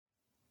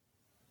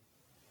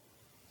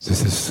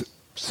This is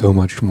so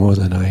much more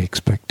than I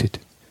expected.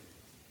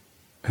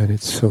 And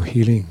it's so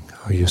healing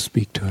how you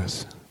speak to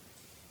us.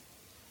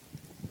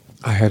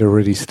 I had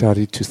already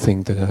started to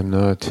think that I'm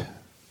not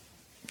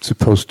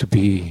supposed to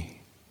be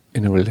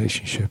in a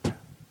relationship.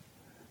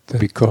 That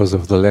because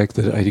of the lack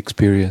that I'd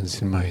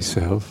experienced in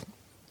myself,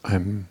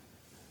 I'm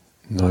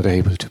not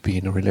able to be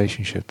in a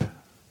relationship.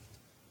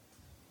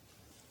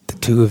 The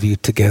two of you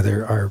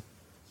together are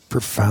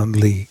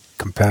profoundly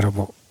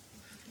compatible.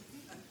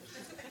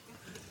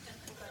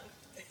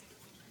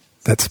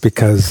 That's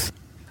because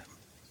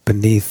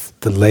beneath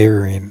the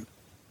layering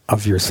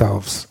of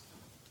yourselves,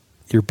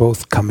 you're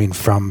both coming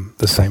from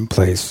the same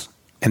place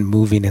and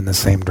moving in the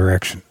same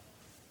direction.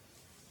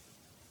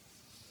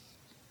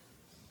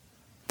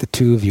 The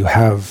two of you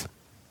have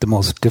the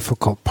most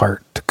difficult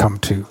part to come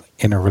to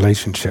in a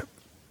relationship.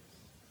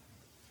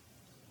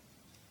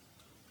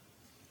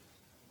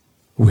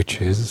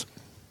 Which is?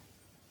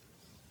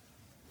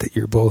 That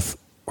you're both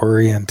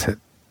oriented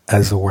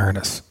as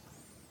awareness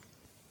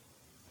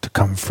to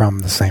come from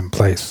the same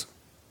place.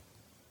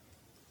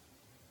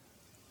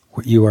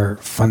 What you are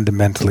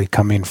fundamentally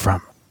coming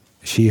from,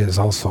 she is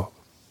also.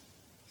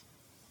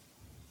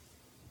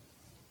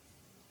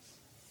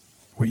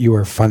 What you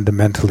are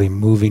fundamentally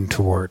moving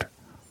toward,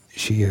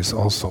 she is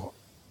also.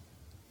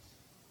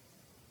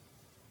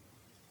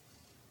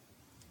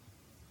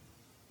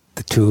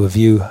 The two of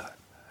you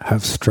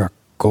have struck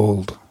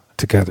gold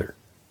together.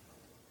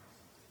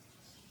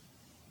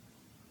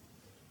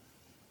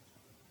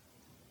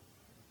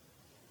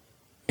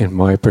 In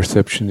my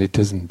perception, it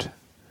isn't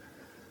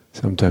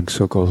sometimes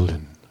so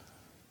golden.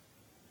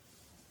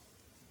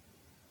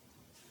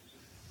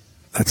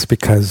 That's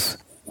because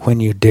when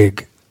you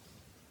dig,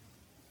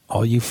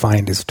 all you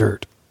find is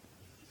dirt.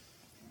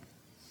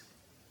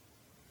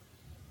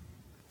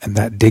 And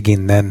that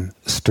digging then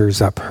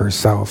stirs up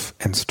herself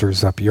and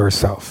stirs up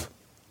yourself.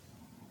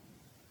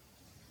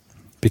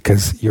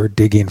 Because you're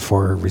digging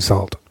for a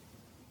result.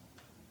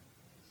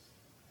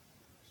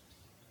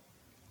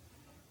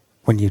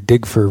 When you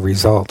dig for a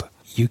result,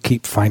 you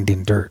keep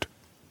finding dirt.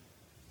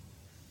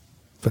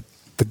 But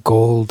the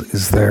gold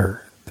is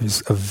there.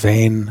 There's a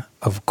vein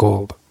of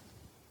gold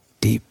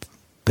deep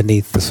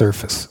beneath the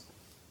surface.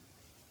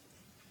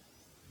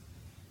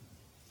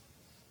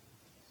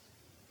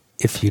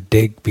 If you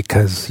dig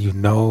because you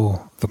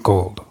know the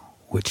gold,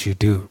 which you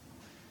do,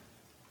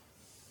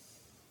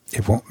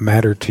 it won't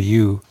matter to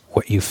you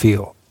what you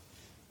feel.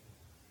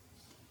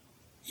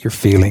 Your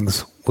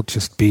feelings will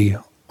just be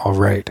all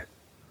right,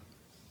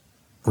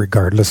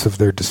 regardless of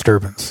their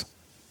disturbance.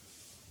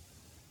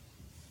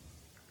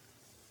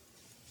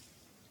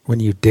 When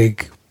you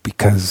dig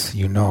because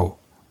you know,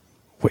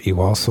 what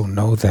you also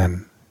know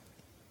then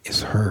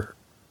is her.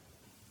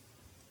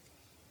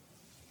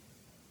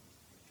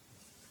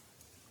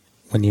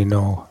 When you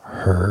know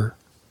her,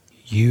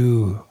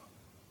 you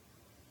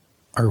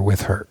are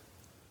with her,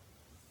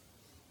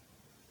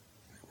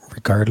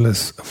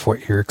 regardless of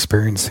what you're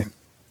experiencing.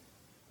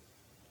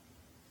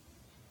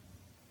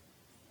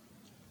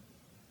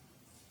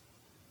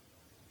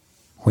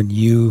 When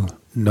you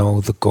know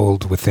the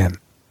gold within,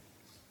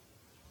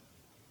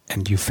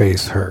 and you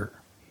face her,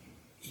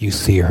 you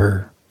see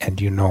her and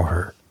you know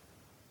her.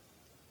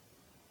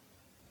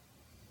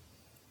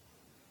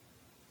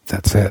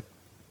 That's it.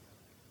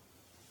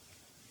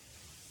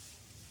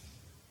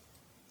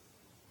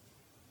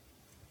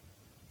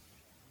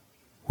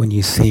 When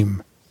you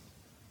seem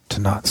to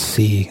not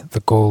see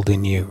the gold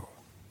in you,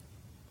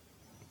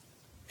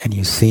 and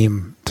you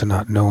seem to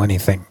not know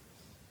anything,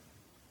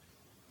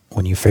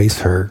 when you face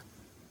her,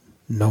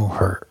 know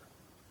her.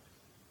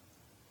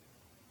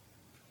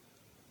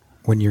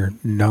 When you're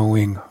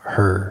knowing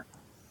her,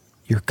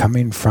 you're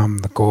coming from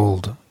the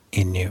gold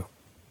in you.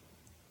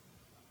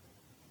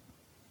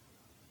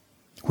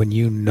 When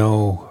you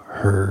know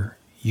her,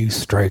 you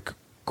strike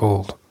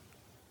gold.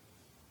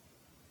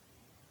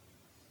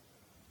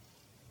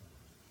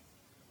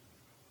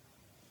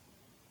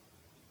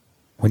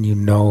 When you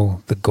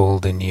know the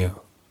gold in you,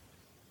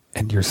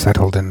 and you're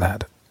settled in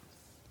that,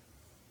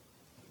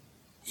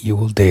 you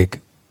will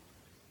dig,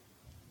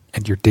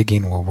 and your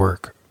digging will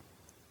work.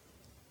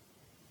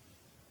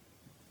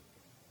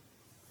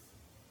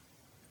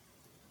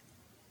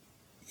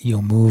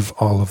 You'll move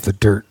all of the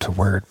dirt to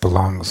where it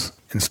belongs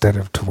instead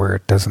of to where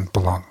it doesn't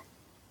belong.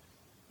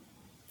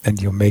 And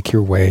you'll make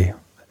your way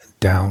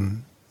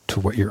down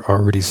to what you're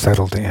already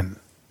settled in.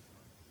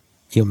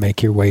 You'll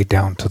make your way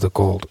down to the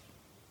gold.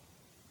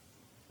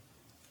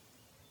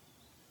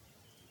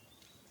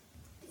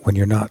 When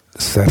you're not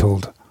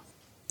settled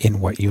in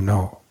what you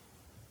know,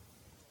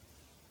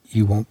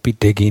 you won't be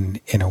digging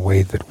in a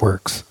way that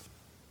works.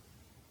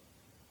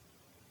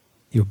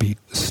 You'll be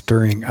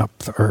stirring up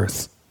the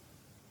earth.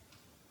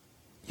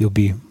 You'll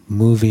be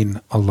moving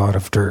a lot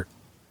of dirt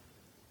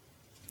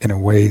in a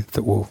way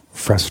that will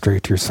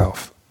frustrate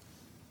yourself.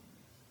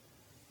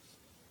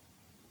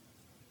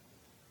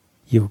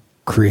 You'll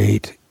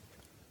create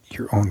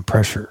your own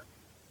pressure.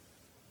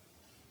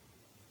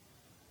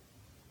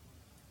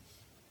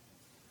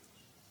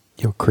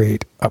 you'll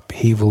create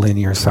upheaval in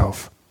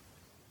yourself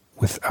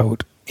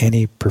without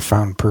any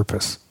profound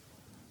purpose.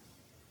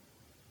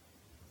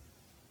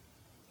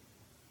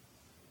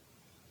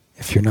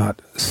 If you're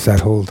not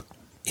settled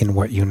in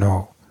what you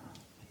know,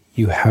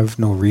 you have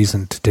no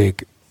reason to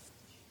dig.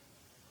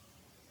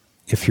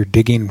 If you're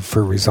digging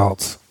for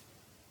results,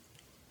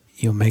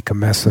 you'll make a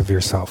mess of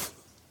yourself.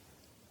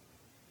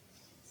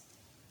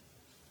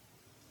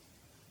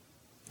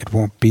 It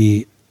won't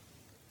be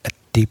a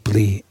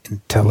deeply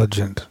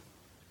intelligent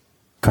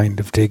kind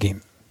of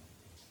digging.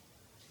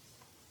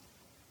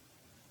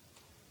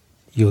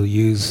 You'll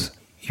use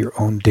your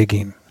own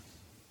digging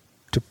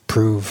to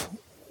prove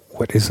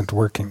what isn't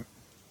working.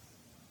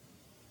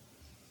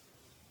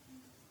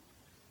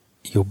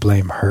 You'll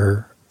blame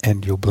her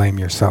and you'll blame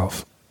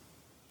yourself.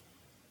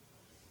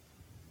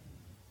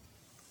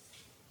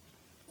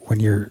 When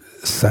you're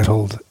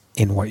settled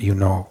in what you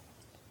know,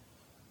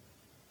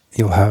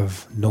 you'll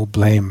have no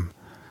blame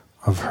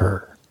of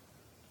her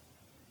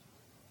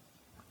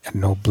and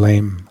no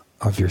blame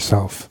of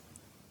yourself.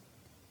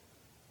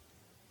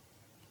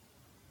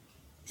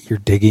 Your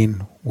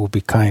digging will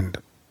be kind.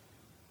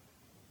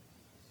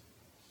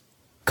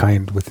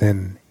 Kind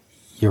within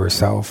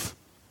yourself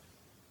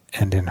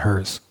and in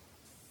hers.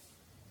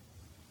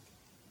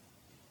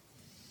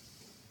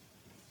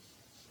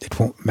 It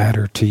won't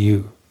matter to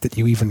you that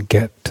you even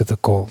get to the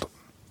gold,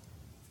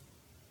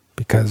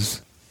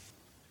 because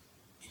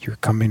you're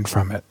coming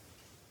from it.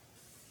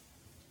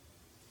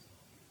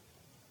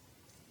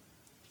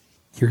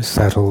 You're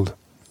settled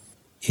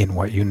in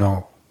what you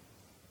know.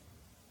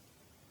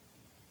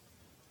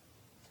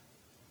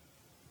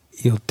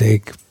 You'll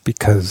dig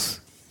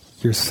because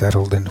you're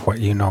settled in what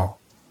you know.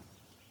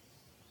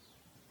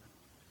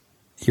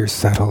 You're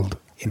settled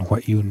in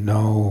what you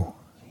know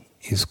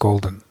is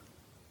golden.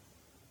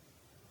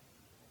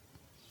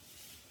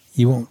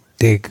 You won't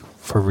dig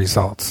for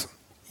results.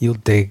 You'll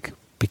dig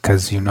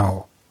because you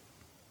know.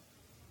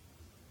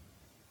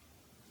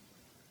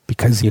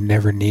 Because you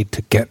never need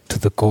to get to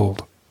the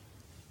gold.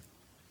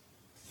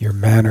 Your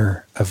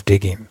manner of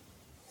digging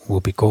will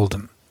be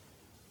golden.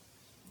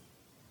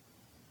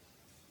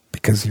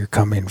 Because you're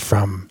coming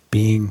from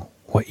being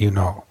what you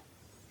know.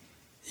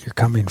 You're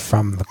coming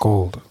from the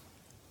gold.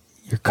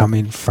 You're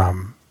coming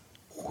from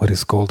what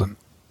is golden.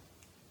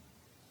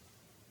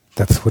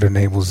 That's what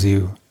enables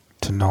you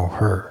to know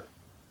her.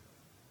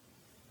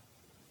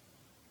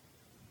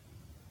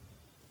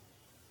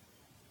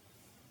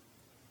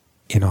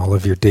 In all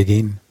of your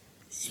digging,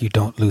 you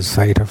don't lose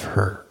sight of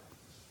her,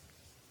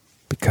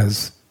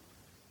 because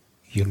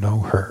you know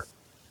her.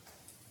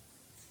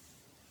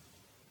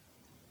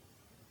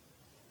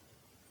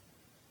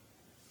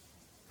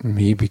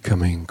 Me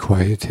becoming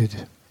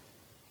quieted,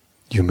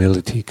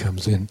 humility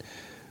comes in,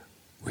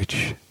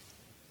 which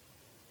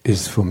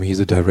is for me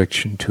the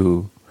direction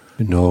to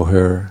know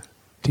her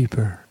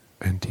deeper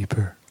and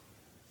deeper.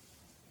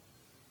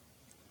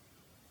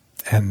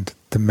 And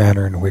the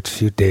manner in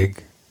which you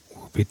dig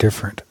will be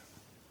different.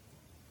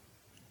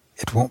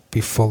 It won't be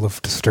full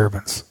of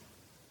disturbance.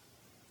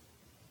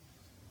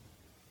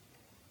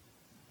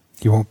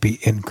 You won't be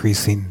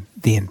increasing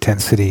the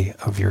intensity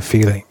of your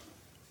feeling.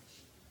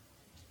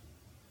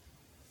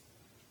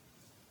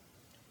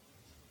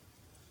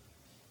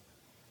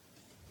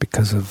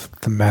 Because of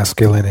the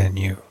masculine in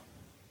you,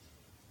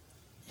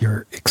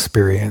 your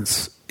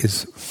experience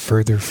is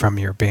further from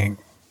your being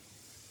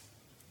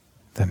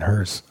than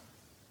hers.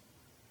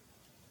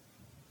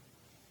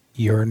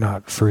 You're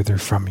not further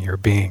from your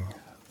being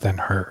than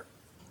her.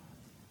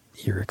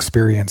 Your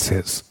experience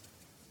is.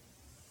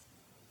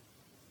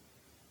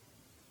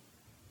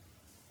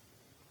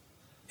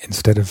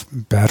 Instead of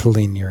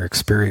battling your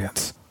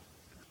experience,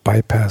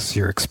 bypass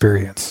your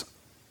experience.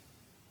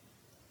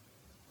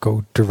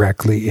 Go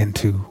directly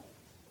into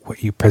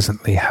what you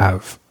presently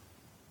have.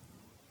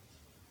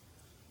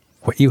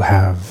 What you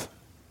have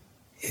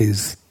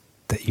is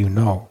that you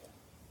know,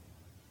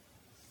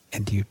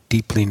 and you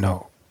deeply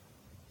know.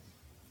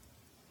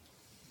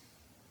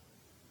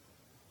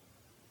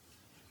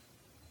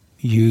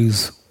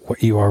 Use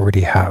what you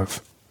already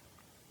have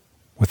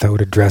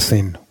without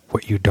addressing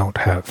what you don't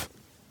have.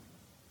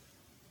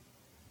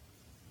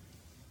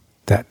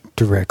 That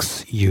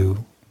directs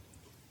you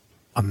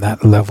on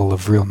that level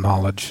of real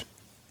knowledge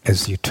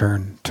as you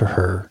turn to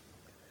her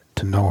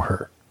to know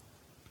her.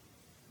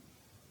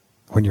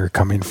 When you're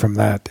coming from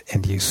that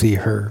and you see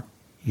her,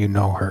 you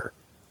know her.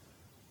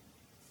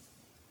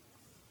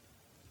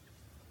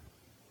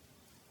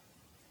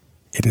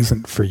 It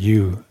isn't for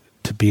you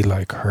to be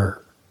like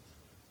her,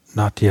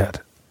 not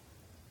yet.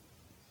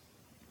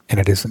 And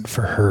it isn't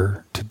for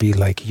her to be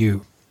like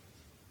you,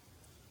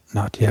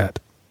 not yet.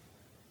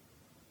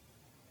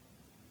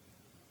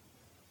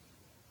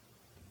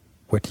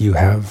 What you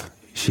have,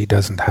 she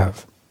doesn't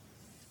have.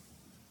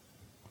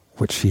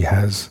 What she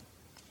has,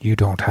 you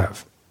don't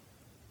have.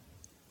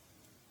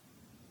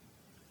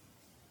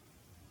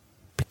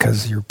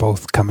 Because you're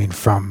both coming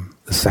from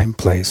the same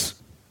place,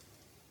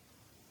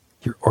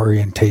 your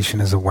orientation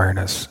as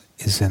awareness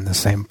is in the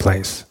same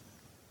place.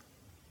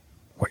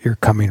 What you're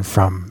coming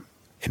from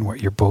and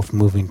what you're both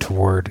moving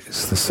toward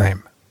is the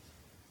same.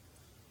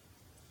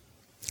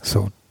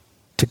 So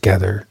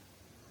together,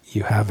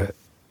 you have it.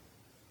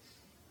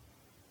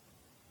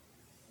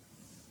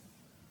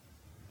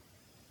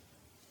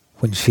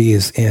 When she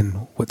is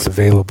in what's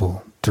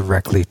available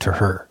directly to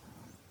her,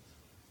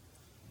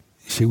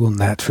 she will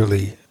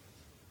naturally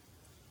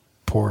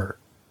pour.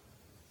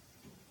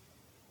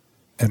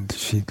 And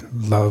she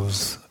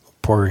loves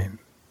pouring.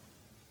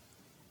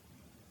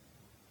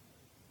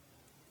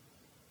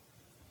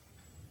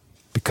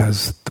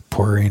 Because the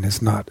pouring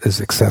is not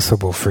as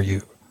accessible for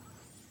you.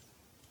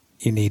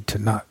 You need to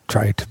not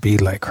try to be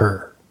like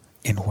her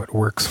in what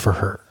works for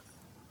her.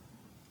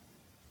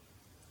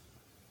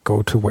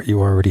 Go to what you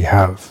already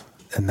have,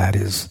 and that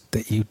is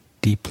that you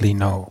deeply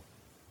know.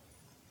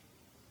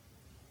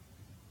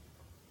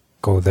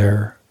 Go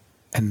there,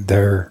 and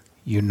there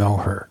you know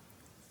her.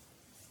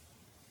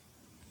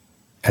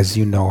 As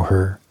you know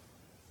her,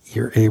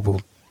 you're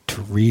able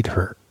to read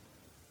her.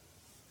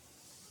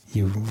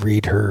 You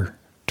read her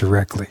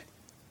directly.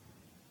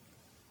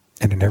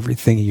 And in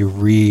everything you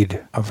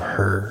read of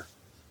her,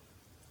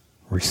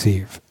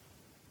 receive.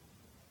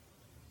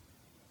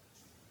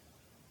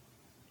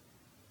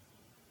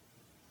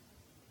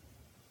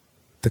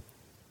 The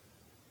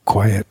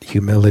quiet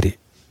humility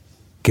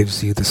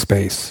gives you the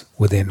space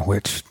within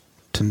which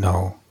to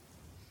know,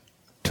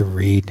 to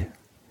read,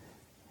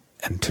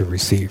 and to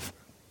receive.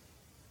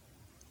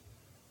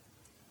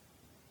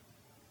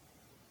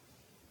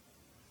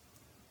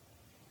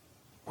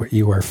 What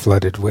you are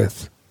flooded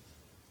with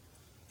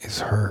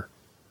is her.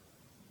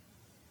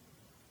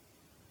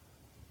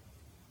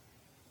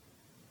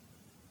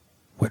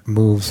 What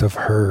moves of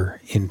her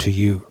into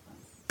you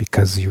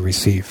because you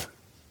receive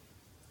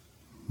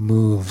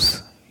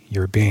moves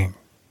your being.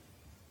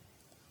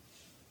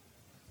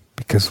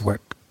 Because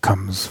what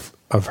comes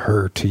of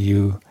her to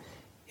you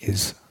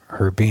is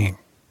her being.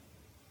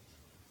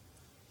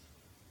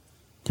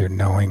 You're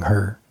knowing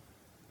her,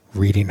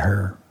 reading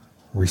her,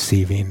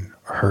 receiving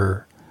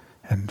her,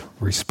 and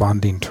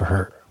responding to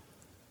her.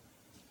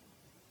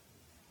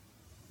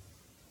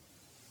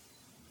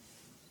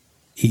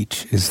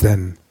 Each is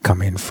then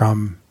coming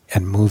from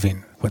and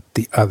moving what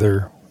the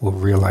other will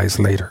realize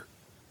later.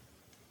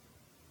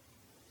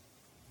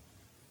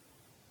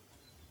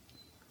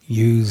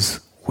 Use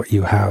what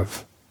you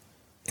have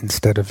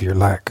instead of your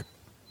lack.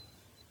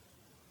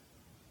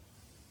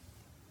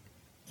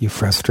 You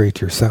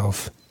frustrate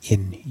yourself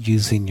in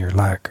using your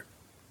lack.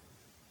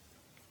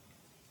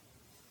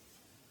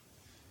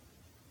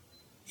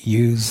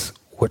 Use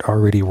what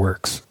already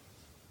works.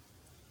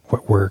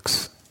 What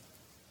works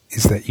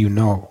is that you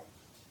know.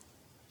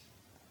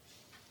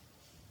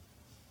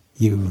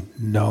 You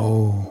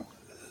know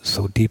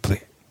so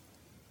deeply.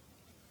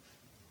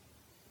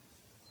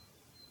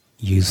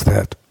 Use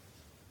that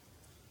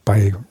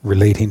by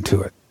relating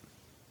to it.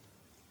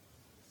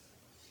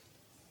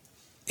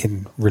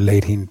 In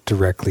relating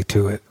directly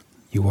to it,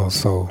 you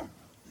also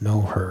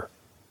know her.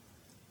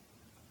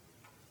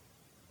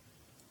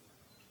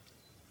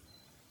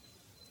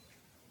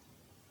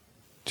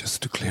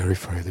 Just to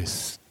clarify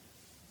this,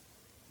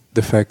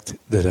 the fact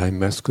that I'm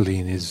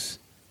masculine is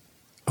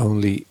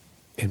only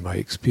in my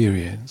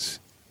experience.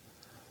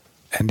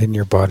 And in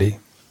your body.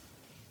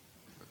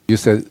 You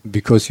said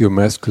because you're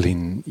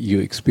masculine, you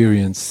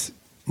experience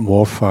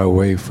more far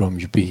away from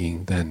your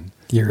being than...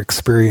 Your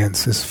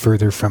experience is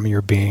further from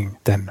your being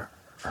than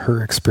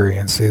her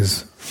experience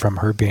is from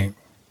her being.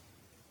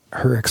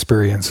 Her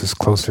experience is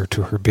closer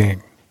to her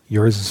being.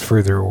 Yours is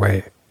further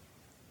away.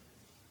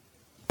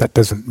 That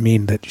doesn't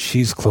mean that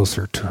she's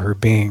closer to her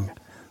being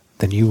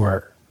than you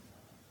are.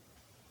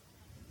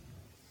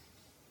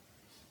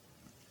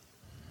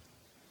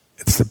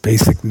 It's the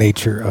basic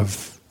nature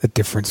of the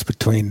difference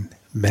between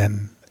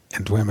men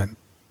and women.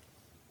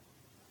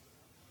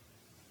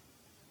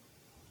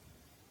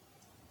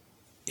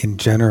 In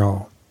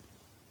general,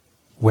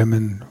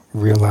 women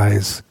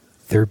realize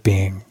their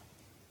being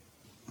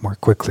more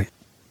quickly.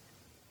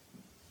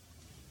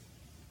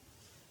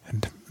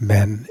 And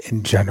men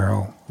in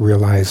general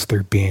realize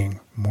their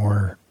being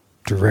more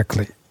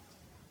directly.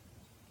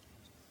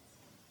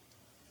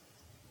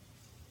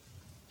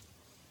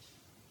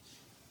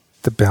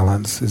 The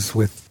balance is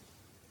with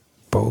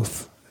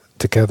both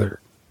together.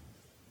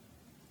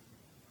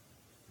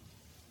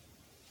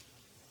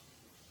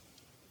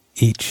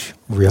 Each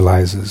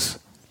realizes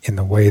in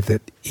the way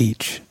that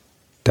each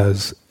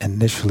does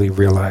initially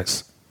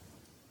realize,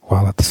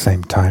 while at the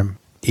same time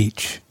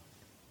each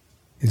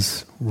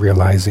is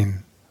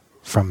realizing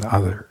from the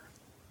other.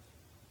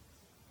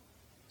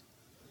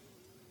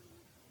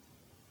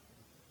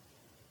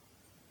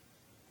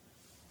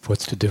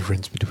 What's the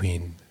difference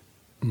between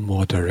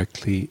more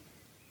directly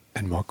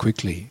and more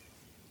quickly?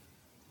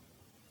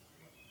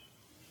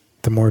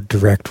 The more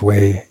direct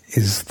way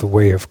is the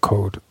way of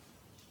code,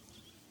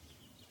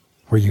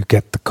 where you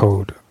get the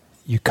code.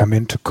 You come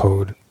into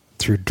code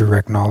through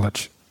direct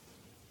knowledge.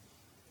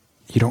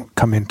 You don't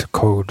come into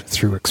code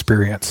through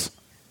experience.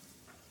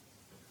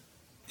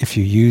 If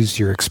you use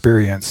your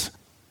experience,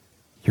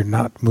 you're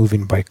not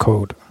moving by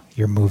code,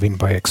 you're moving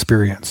by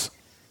experience.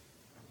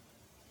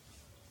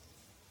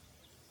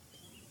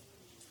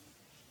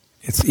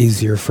 It's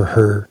easier for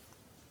her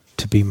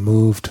to be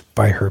moved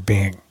by her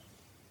being,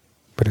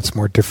 but it's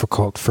more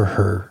difficult for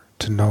her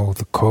to know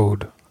the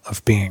code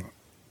of being.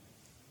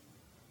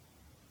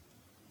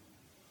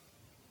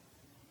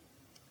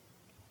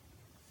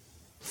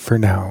 For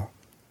now,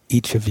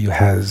 each of you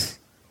has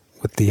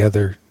what the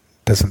other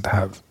doesn't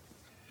have.